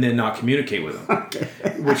them and then not communicate with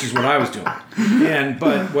them, which is what I was doing.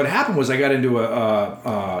 But what happened was I got into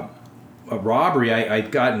a robbery.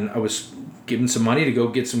 I was given some money to go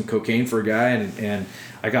get some cocaine for a guy, and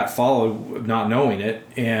I got followed not knowing it,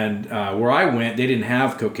 and where I went, they didn't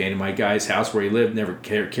have cocaine in my guy's house where he lived. Never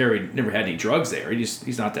had any drugs there.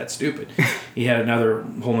 He's not that stupid. He had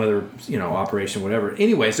whole other operation, whatever.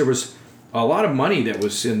 Anyways, there was a lot of money that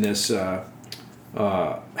was in this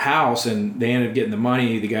house, and they ended up getting the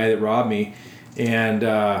money. The guy that robbed me, and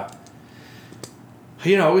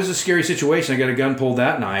it was a scary situation. I got a gun pulled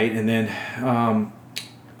that night, and then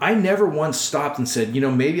I never once stopped and said,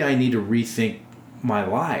 maybe I need to rethink my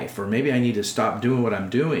life, or maybe I need to stop doing what I'm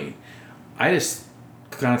doing. I just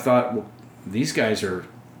kind of thought, well, these guys are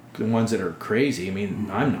the ones that are crazy. I mean,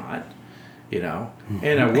 I'm not. you know.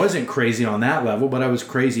 And I wasn't crazy on that level, but I was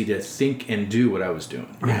crazy to think and do what I was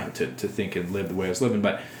doing, you know, to think and live the way I was living.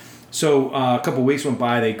 But so a couple of weeks went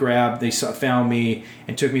by. They found me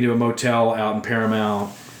and took me to a motel out in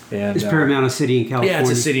Paramount. And Is Paramount a city in California? Yeah, it's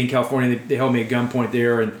a city in California. They held me at gunpoint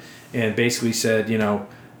there and basically said, you know,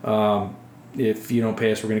 if you don't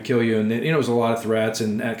pay us, we're going to kill you. And you know, it was a lot of threats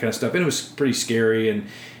and that kind of stuff. And it was pretty scary. And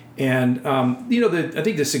you know, I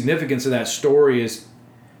think the significance of that story is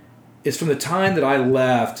from the time that I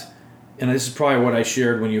left, and this is probably what I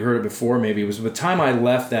shared when you heard it before. Maybe it was the time I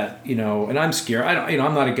left that, you know, and I'm scared.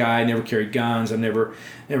 I'm not a guy. I never carried guns. I've never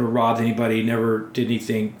robbed anybody. Never did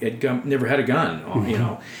anything. Never had a gun. You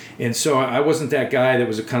know, and so I wasn't that guy that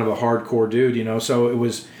was a kind of a hardcore dude. You know, so it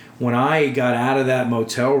was when I got out of that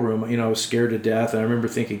motel room. You know, I was scared to death, and I remember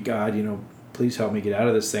thinking, God, you know, please help me get out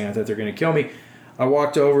of this thing. I thought they're going to kill me. I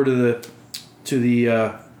walked over to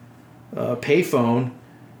the payphone,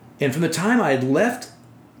 and from the time I had left,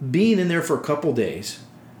 being in there for a couple days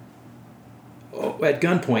at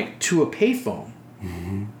gunpoint to a payphone,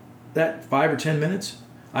 that 5 or 10 minutes,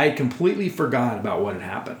 I had completely forgot about what had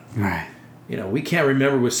happened. Right. You know, we can't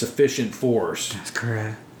remember with sufficient force. That's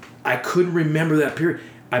correct. I couldn't remember that period.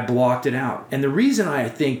 I blocked it out. And the reason I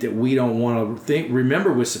think that we don't want to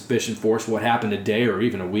remember with sufficient force what happened a day or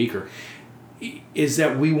even a week is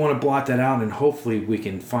that we want to blot that out, and hopefully we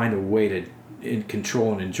can find a way to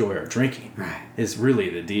control and enjoy our drinking. Right. Is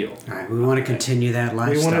really the deal. Right. We want to continue that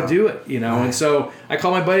lifestyle. We want to do it, you know. Right. And so I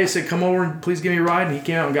called my buddy. I said, "Come over and please give me a ride." And he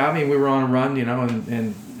came out and got me. And we were on a run, you know,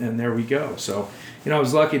 and there we go. So, you know, I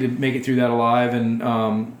was lucky to make it through that alive. And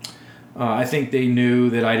I think they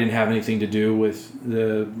knew that I didn't have anything to do with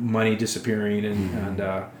the money disappearing, and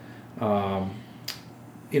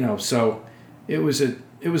you know, so it was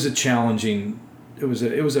a challenging. It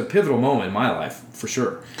was a pivotal moment in my life for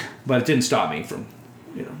sure, but it didn't stop me from,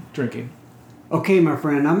 you know, drinking. Okay, my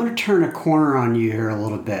friend, I'm going to turn a corner on you here a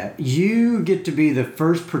little bit. You get to be the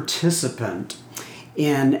first participant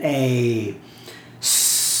in a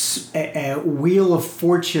Wheel of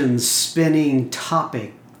Fortune spinning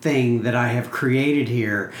topic thing that I have created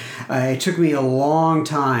here. It took me a long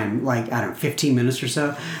time, like, I don't know, 15 minutes or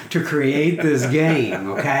so, to create this game,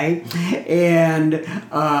 okay? And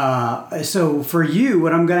so for you,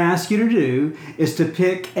 what I'm going to ask you to do is to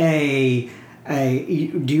pick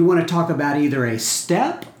do you want to talk about either a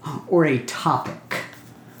step or a topic?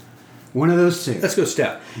 One of those two. Let's go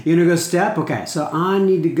step. You want to go step? Okay, so I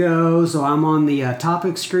need to go. So I'm on the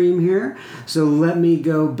topic stream here. So let me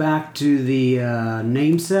go back to the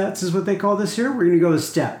name sets is what they call this here. We're going to go to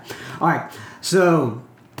step. All right, so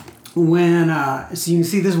so you can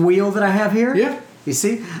see this wheel that I have here? Yeah. You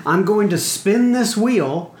see? I'm going to spin this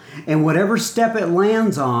wheel, and whatever step it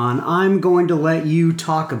lands on, I'm going to let you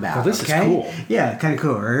talk about. Oh, this okay? is cool. Yeah, kind of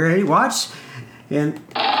cool. Ready? Watch. And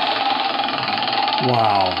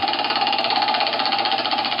wow.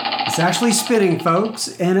 It's actually spinning,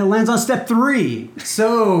 folks, and it lands on step 3.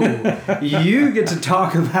 So you get to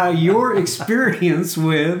talk about your experience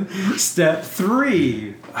with step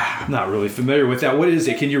 3. I'm not really familiar with that. What is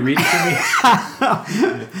it? Can you read it to me?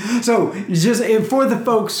 So just for the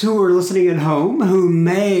folks who are listening at home who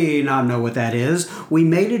may not know what that is, we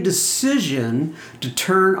made a decision to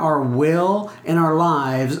turn our will and our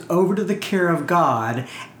lives over to the care of God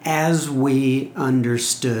as we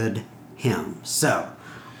understood Him. So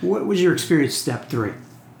what was your experience step 3?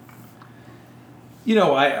 You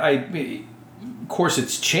know, I of course,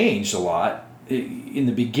 it's changed a lot. In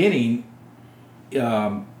the beginning,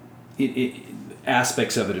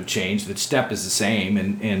 aspects of it have changed. The step is the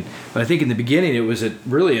same, but I think in the beginning it was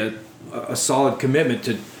really a solid commitment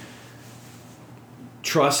to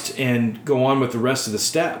trust and go on with the rest of the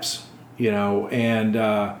steps. You know, and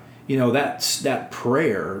you know that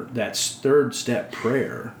prayer, that third step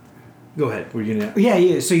prayer. Go ahead. Were you gonna?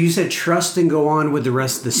 Yeah. So you said trust and go on with the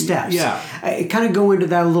rest of the steps. Yeah. I kind of go into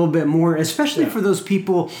that a little bit more, especially for those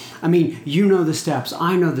people. I mean, you know the steps,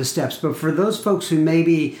 I know the steps, but for those folks who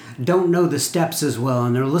maybe don't know the steps as well,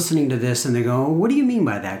 and they're listening to this and they go, "What do you mean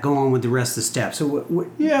by that? Go on with the rest of the steps." So,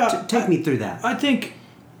 take me through that. I think,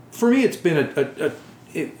 for me, it's been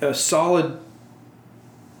a solid,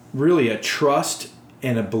 really a trust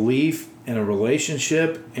and a belief and a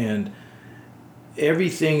relationship and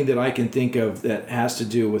everything that I can think of that has to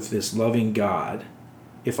do with this loving God.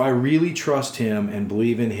 If I really trust Him and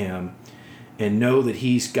believe in Him and know that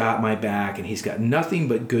He's got my back and He's got nothing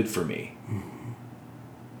but good for me,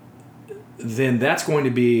 then that's going to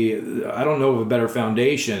be, I don't know of a better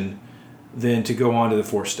foundation than to go on to the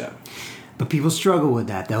fourth step. But people struggle with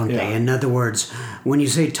that, don't they? In other words, when you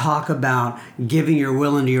say talk about giving your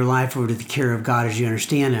will into your life over to the care of God as you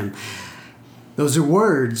understand Him, those are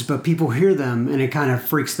words, but people hear them and it kind of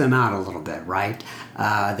freaks them out a little bit, right?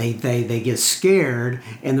 They get scared,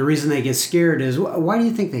 and the reason they get scared is, why do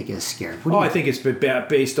you think they get scared? I think it's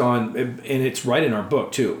based on, and it's right in our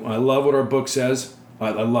book too. I love what our book says. I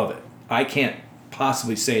love it. I can't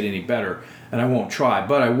possibly say it any better, and I won't try,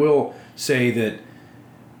 but I will say that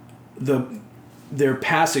their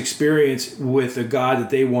past experience with a God that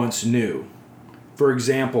they once knew. For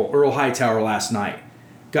example, Earl Hightower last night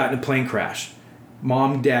got in a plane crash.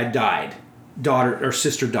 Mom and dad died. Daughter or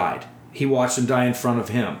sister died. He watched them die in front of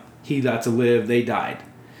him. He got to live. They died.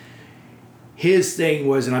 His thing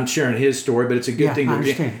was, and I'm sharing his story, but it's a good thing. I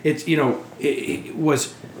understand. It's, it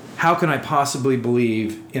was, how can I possibly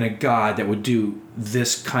believe in a God that would do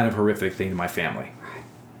this kind of horrific thing to my family?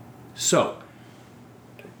 So,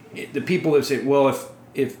 the people that say, well,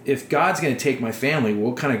 if God's going to take my family,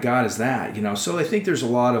 what kind of God is that? So I think there's a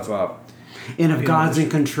lot of... and if God's in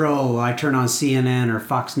control, I turn on CNN or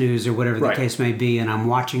Fox News or whatever the Right. case may be, and I'm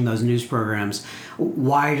watching those news programs,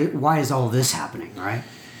 why is all this happening, right?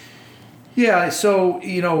 Yeah, so,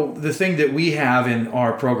 the thing that we have in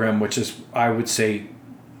our program, which is, I would say,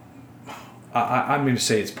 I'm going to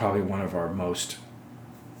say it's probably one of our most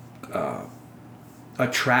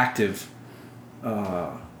attractive,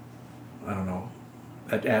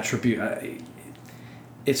 attribute.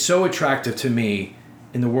 It's so attractive to me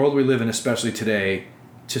in the world we live in, especially today,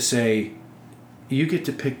 to say, you get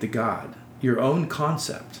to pick the God, your own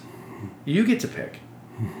concept. You get to pick.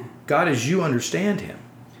 God as you understand him.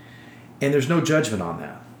 And there's no judgment on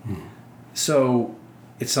that. So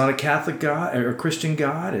it's not a Catholic God or a Christian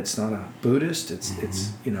God. It's not a Buddhist. It's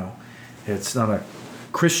not a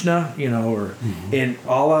Krishna, or and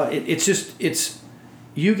Allah. It's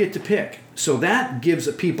you get to pick. So that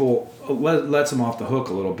gives people, lets them off the hook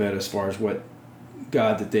a little bit as far as what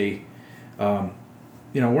God that they,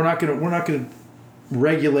 we're not gonna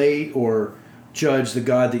regulate or judge the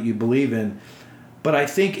God that you believe in. But I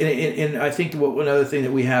think, and I think another thing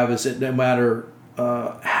that we have is that no matter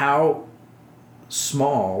how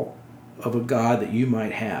small of a God that you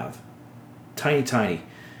might have, tiny,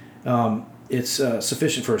 it's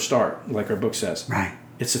sufficient for a start, like our book says. Right.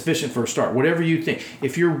 It's sufficient for a start. Whatever you think,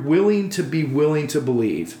 if you're willing to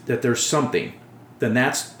believe that there's something, then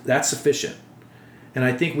that's sufficient. And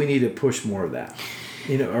I think we need to push more of that,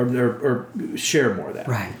 or share more of that.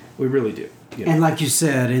 Right. We really do. And like you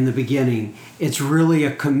said in the beginning, it's really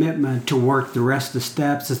a commitment to work the rest of the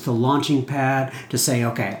steps. It's the launching pad to say,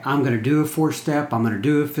 okay, I'm going to do a 4th step. I'm going to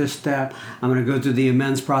do a 5th step. I'm going to go through the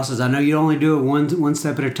amends process. I know you only do it one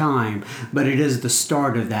step at a time, but it is the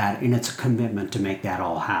start of that, and it's a commitment to make that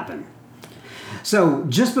all happen. So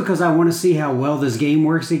just because I want to see how well this game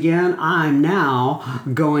works again, I'm now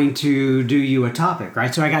going to do you a topic,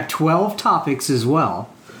 right? So I got 12 topics as well,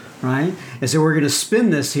 right? And so we're going to spin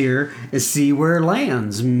this here and see where it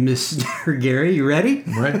lands. Mr. Gary, you ready?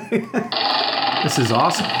 Ready. This is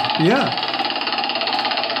awesome. Yeah.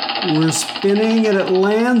 We're spinning and it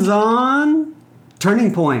lands on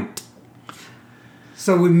turning point.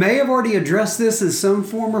 So we may have already addressed this in some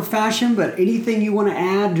form or fashion, but anything you want to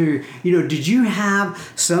add, or did you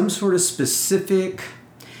have some sort of specific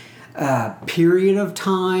period of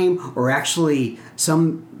time, or actually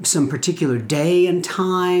some particular day and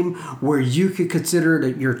time where you could consider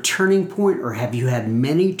it your turning point, or have you had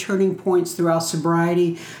many turning points throughout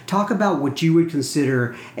sobriety? Talk about what you would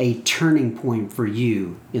consider a turning point for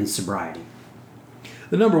you in sobriety.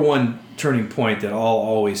 The number one turning point that I'll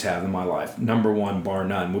always have in my life, number one bar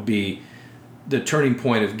none, would be the turning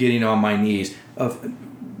point of getting on my knees. Prior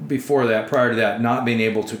to that, not being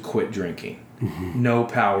able to quit drinking. Mm-hmm. No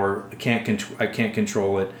power. I can't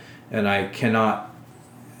control it, and I cannot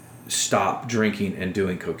stop drinking and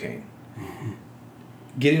doing cocaine. Mm-hmm.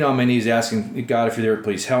 Getting on my knees, asking God, if you're there,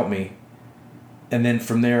 please help me. And then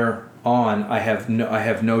from there on, I have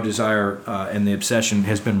no desire, and the obsession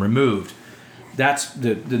has been removed. That's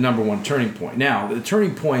the number one turning point. Now, the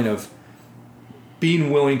turning point of being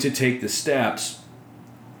willing to take the steps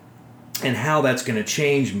and how that's going to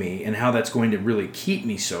change me and how that's going to really keep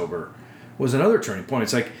me sober was another turning point.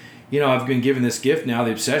 It's like, I've been given this gift now,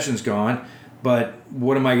 the obsession's gone, but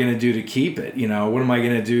what am I going to do to keep it? What am I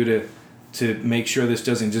going to do to make sure this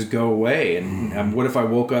doesn't just go away? And what if I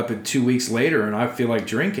woke up 2 weeks later and I feel like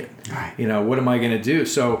drinking? Right. What am I going to do?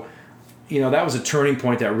 So, that was a turning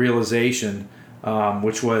point, that realization,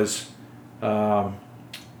 which was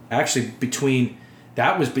actually between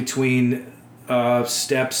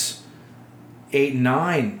steps 8 and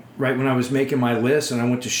 9, right when I was making my list and I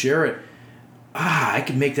went to share it. I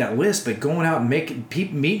could make that list, but going out and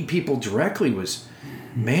meeting people directly was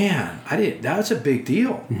man, that's a big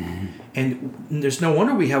deal. And there's no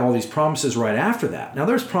wonder we have all these promises right after that. Now,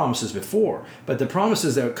 there's promises before, but the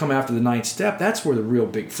promises that come after the ninth step, that's where the real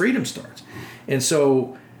big freedom starts. And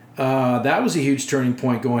so that was a huge turning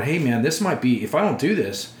point going, hey, man, this might be, if I don't do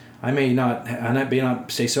this, I may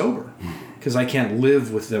not stay sober because I can't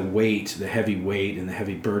live with the heavy weight and the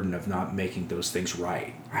heavy burden of not making those things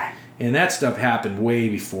right. Right. And that stuff happened way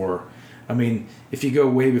before. I mean, if you go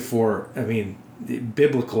way before,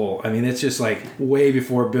 biblical, it's just like way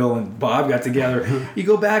before Bill and Bob got together. You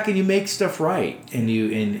go back and you make stuff right, and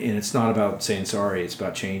it's not about saying sorry. It's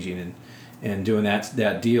about changing and doing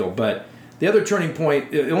that deal. But the other turning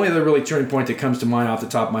point, the only other really turning point that comes to mind off the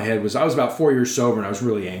top of my head was I was about 4 years sober and I was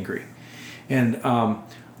really angry, and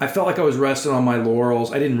I felt like I was resting on my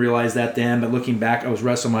laurels. I didn't realize that then, but looking back, I was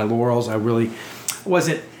resting on my laurels. I really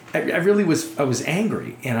wasn't. I was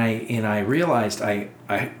angry, and I realized a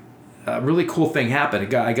really cool thing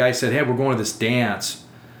happened. A guy said, "Hey, we're going to this dance,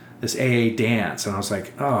 this AA dance," and I was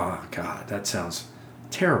like, "Oh God, that sounds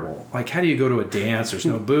terrible. Like, how do you go to a dance? There's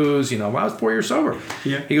no booze, Well, I was 4 years sober."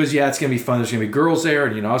 Yeah. He goes, "Yeah, it's gonna be fun. There's gonna be girls there,"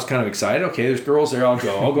 and I was kind of excited. Okay, there's girls there.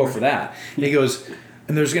 I'll go for that. And he goes,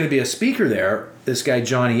 "And there's gonna be a speaker there. This guy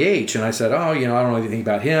Johnny H." And I said, "Oh, I don't know anything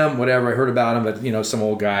about him. Whatever. I heard about him, but some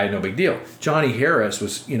old guy, no big deal." Johnny Harris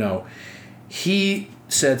was, he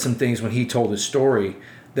said some things when he told his story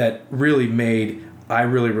that really I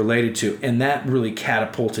really related to, and that really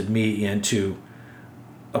catapulted me into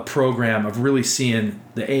a program of really seeing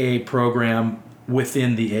the AA program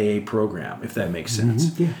within the AA program, if that makes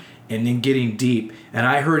sense. Mm-hmm. Yeah. And then getting deep. And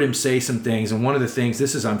I heard him say some things, and one of the things,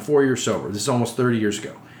 I'm 4 years sober. This is almost 30 years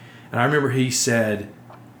ago. And I remember he said,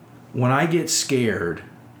 "When I get scared,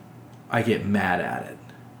 I get mad at it.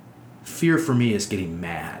 Fear for me is getting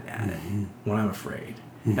mad at it when I'm afraid."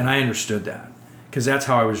 And I understood that because that's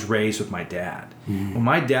how I was raised with my dad. When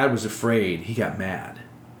my dad was afraid, he got mad.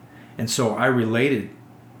 And so I related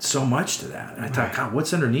so much to that. And I thought, God,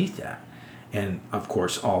 what's underneath that? And of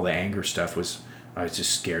course, all the anger stuff I was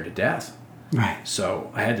just scared to death. Right.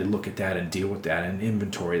 So I had to look at that and deal with that and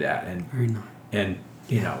inventory that Very nice.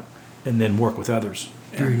 And then work with others.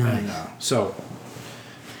 Very nice. And, so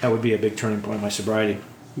that would be a big turning point in my sobriety.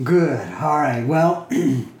 Good. All right. Well,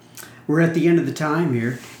 we're at the end of the time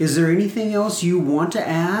here. Is there anything else you want to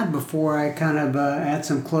add before I kind of add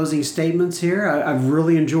some closing statements here? I've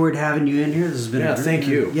really enjoyed having you in here. This has been thank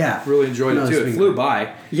you. Yeah. Really enjoyed it too. It flew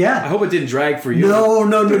by. Yeah. I hope it didn't drag for you. No.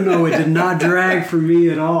 It did not drag for me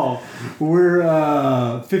at all. We're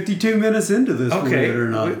 52 minutes into this, Okay. believe it or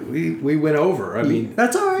not. We went over.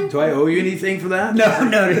 That's all right. Do I owe you anything for that?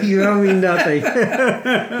 No, you owe me nothing.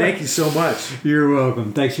 Thank you so much. You're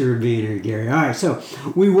welcome. Thanks for being here, Gary. All right, so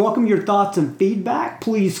we welcome your thoughts and feedback.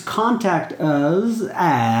 Please contact us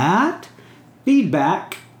at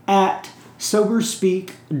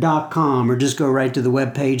feedback@soberspeak.com or just go right to the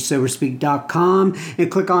webpage, soberspeak.com, and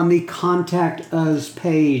click on the Contact Us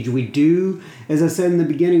page. We do, as I said in the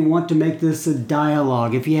beginning, want to make this a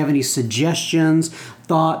dialogue. If you have any suggestions,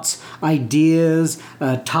 thoughts, ideas,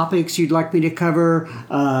 topics you'd like me to cover,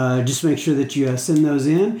 just make sure that you send those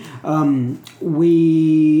in.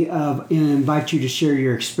 We invite you to share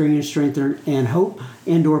your experience, strength, and hope,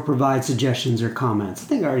 and or provide suggestions or comments. I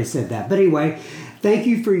think I already said that. But anyway, thank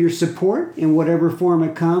you for your support in whatever form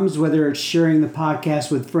it comes, whether it's sharing the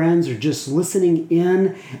podcast with friends or just listening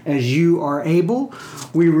in as you are able.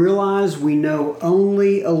 We realize we know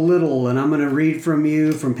only a little, and I'm going to read from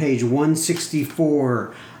you from page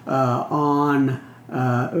 164 on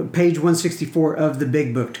page 164 of the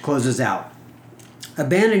Big Book to close us out.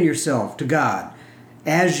 Abandon yourself to God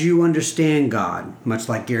as you understand God, much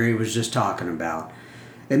like Gary was just talking about.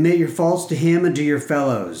 Admit your faults to Him and to your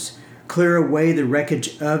fellows. Clear away the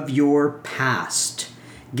wreckage of your past.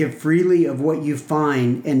 Give freely of what you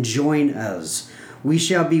find and join us. We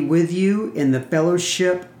shall be with you in the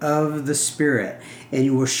fellowship of the Spirit, and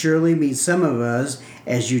you will surely meet some of us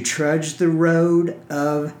as you trudge the road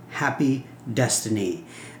of happy destiny.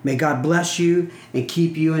 May God bless you and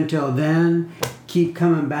keep you until then. Keep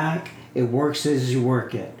coming back. It works as you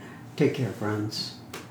work it. Take care, friends.